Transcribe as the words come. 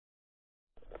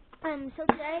So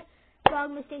today,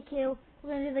 vlogmas day 2, we're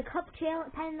gonna do the cup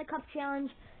challenge, pen in the cup challenge.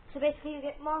 So basically, you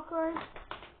get markers.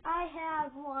 I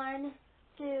have 1,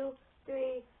 2,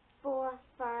 3, 4,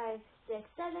 5, 6,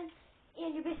 7,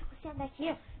 and you basically stand back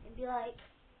here and be like,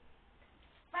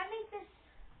 if I make this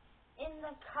in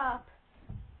the cup,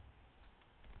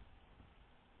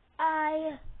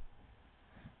 I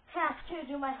have to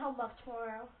do my homework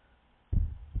tomorrow.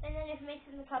 And then if it makes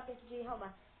it in the cup, you have to do your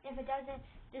homework. If it doesn't,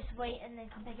 just wait and then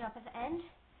come pick it up at the end.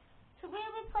 So we're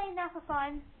going to be playing that for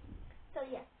fun. So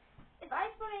yeah, if I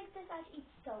break this, I eat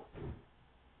soap.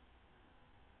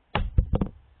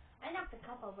 I knocked the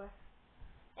cup over.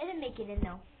 I didn't make it in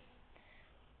though.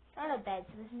 It's on a bed,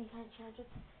 so this is me kind of charge it.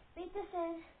 Make this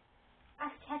in, I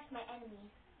catch my enemy.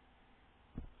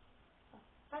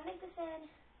 If I make this in,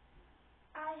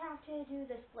 I have to do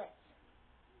the splits.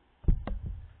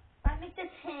 If I make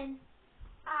this in,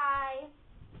 I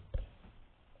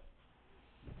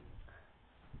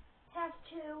have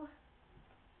to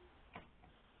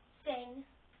sing.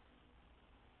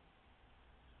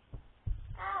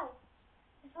 Ow!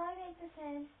 If I make this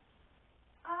in,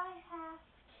 I have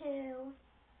to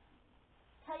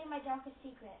tell you my darkest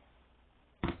secret.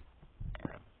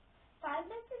 If I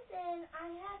make this in, I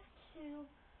have to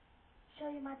show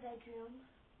you my bedroom.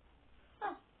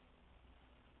 Oh.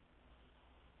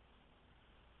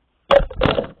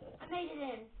 I made it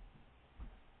in.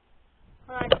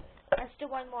 Hold on. Let's do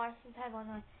one more since I have one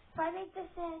more. If I make this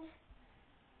in,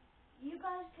 you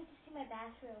guys get to see my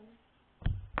bathroom.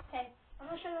 Okay, I'm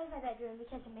going to show you guys my bedroom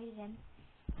because I made it in.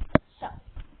 So,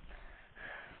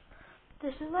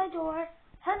 this is my door.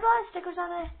 Has a lot of stickers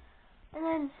on it. And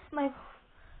then my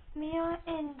mirror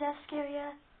and desk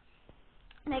area.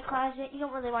 My closet. You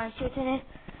don't really want to see what's in it.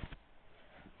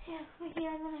 Yeah, right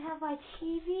here. And then I have my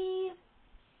TV,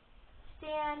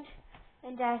 stand,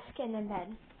 and desk, and then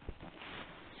bed.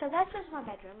 So that's just my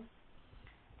bedroom.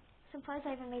 Sometimes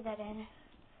I even made that in.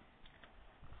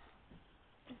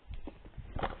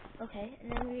 Okay, and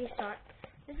then we restart.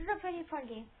 This is a pretty fun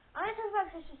game. I'm going to talk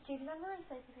about Christmas too because I'm really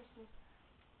excited for Christmas.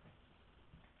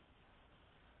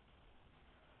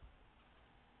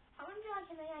 I wonder how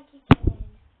can I keep getting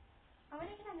in. How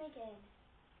many can I make it in?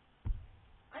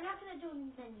 I'm not going to do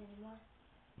many anymore.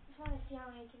 Just want to see how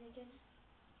many I can make in.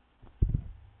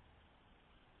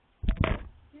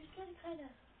 You're just getting kind of...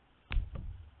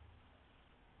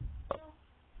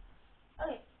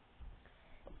 Okay.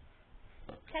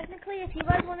 Technically, if you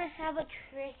guys want to have a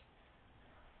trick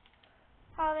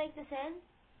how to make this in,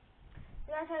 you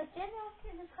guys have to stand back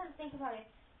and just kind of think about it.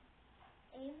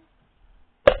 Aim.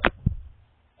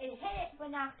 It hit it, but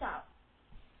knocked out.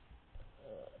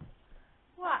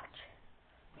 Watch.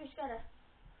 You just gotta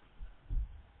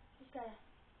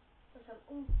put some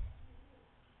oomph.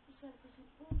 Just gotta put some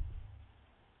oomph.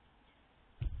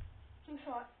 Too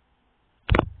short.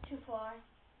 Too far.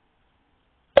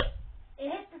 It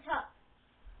hit the top.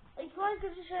 Like, you want to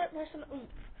give there's some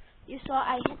oomph. You saw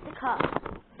I hit the cup.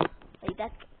 Like,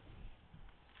 that's good.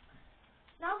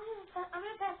 Now I'm going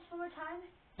to pass this one more time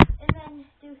and then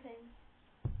do things.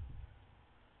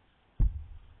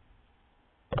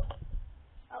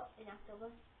 Oh, it knocked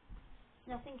over.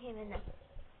 Nothing came in there.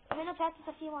 I'm going to practice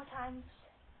a few more times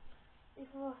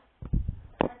before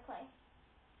I play.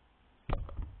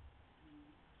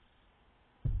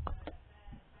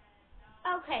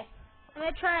 Okay. I'm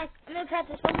going to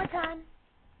practice one more time.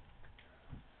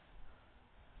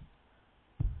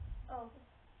 Oh.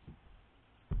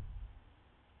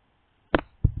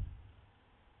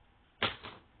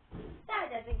 That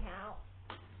doesn't count.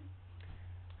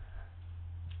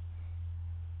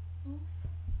 Oomph.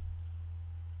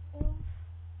 Oomph.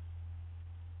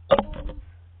 Oomph.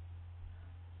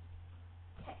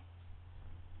 Okay.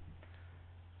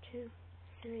 2,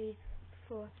 3,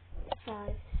 4, 5,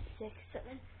 6,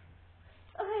 7.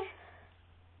 Okay.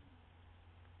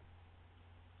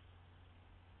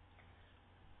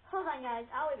 Hold on, guys.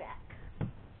 I'll be back.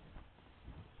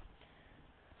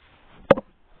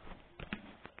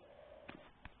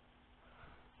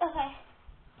 Okay.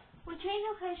 We changed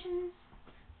locations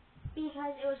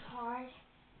because it was hard.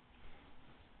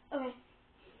 Okay.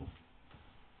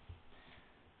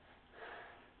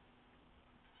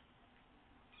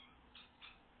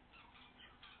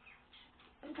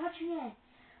 I'm touching it.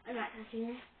 I'm not touching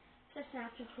it. It's just an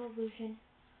optical illusion.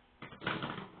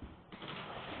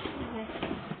 Okay.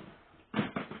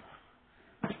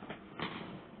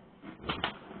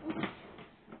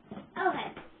 Okay.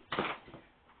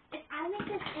 If I make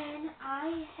this in,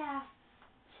 I have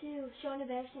to show an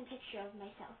embarrassing picture of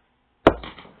myself.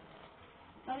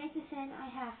 If I make this in, I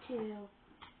have to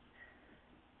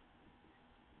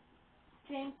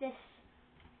drink this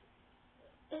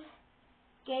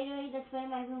Gatorade that's been in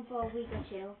my room for a week or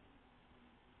two.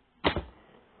 Oh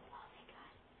my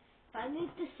god. If I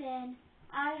make this in,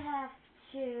 I have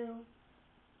to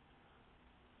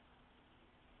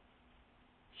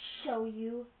show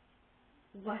you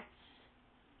what's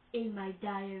in my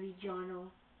diary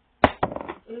journal.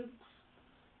 Oops.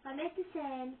 If I make this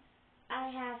in, I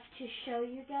have to show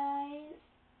you guys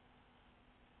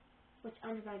what's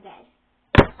under my bed.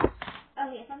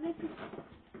 Okay, if I make this,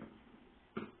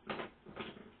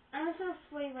 I'm just gonna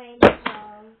spray rain as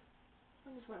well.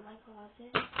 I'll just wear my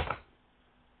closet.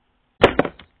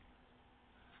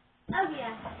 Oh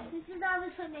yeah, this is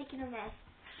obviously making a mess,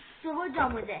 so we're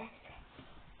done with this.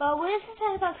 But we're just gonna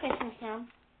talk about Christmas now.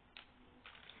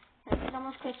 It's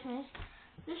almost Christmas.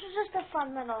 This is just a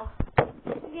fun little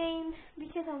game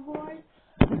because I'm bored.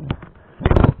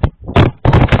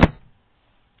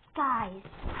 Guys,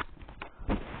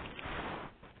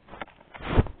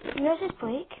 you guys just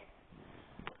break?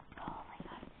 Oh my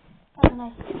god, that was a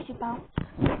nice juicy bounce.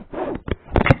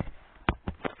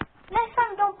 Next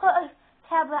time, don't put a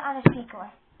tablet on a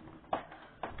speaker.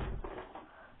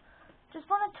 Just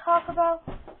want to talk about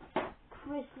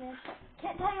Christmas.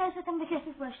 Can't tell you guys what's on the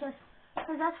Christmas wish list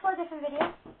because that's for a different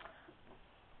video.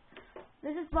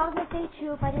 This is vlogmas day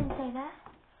 2 if I didn't say that.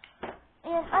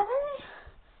 And I'm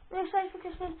really excited for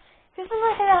Christmas. Christmas is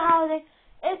my favorite holiday.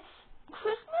 It's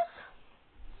Christmas,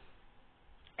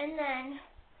 and then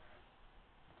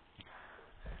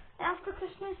after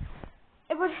Christmas,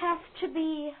 it would have to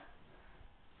be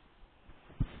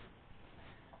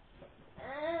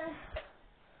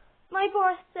my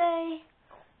birthday,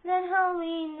 then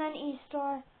Halloween, then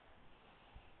Easter.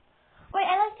 Wait,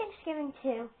 I like Thanksgiving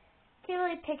too. Can't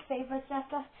really pick favorites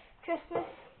after Christmas.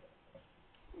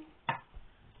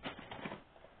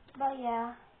 But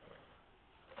yeah.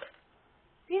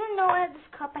 If you didn't know, I had this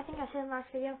cup, I think I said in the last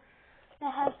video,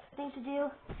 that has things to do.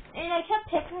 And I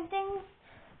kept picking things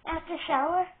after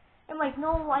shower. I'm like,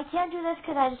 no, I can't do this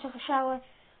because I just took a shower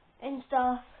and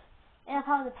stuff. And I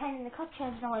found the pen and the cup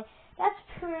change, and I'm like, that's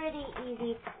pretty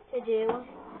easy to do.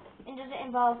 It doesn't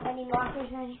involve any markers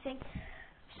or anything.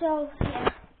 So, yeah.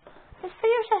 This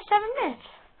video says 7 minutes.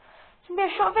 It's going to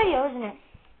be a short video, isn't it?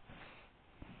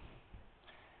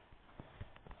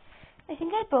 I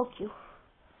think I broke you.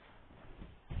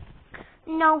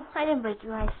 No, I didn't break you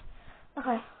guys.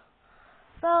 Okay.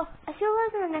 Well, I see you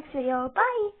guys in the next video.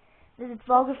 Bye! This is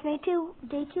Vlogmas Day 2.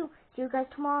 See you guys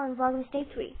tomorrow in Vlogmas Day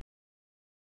 3.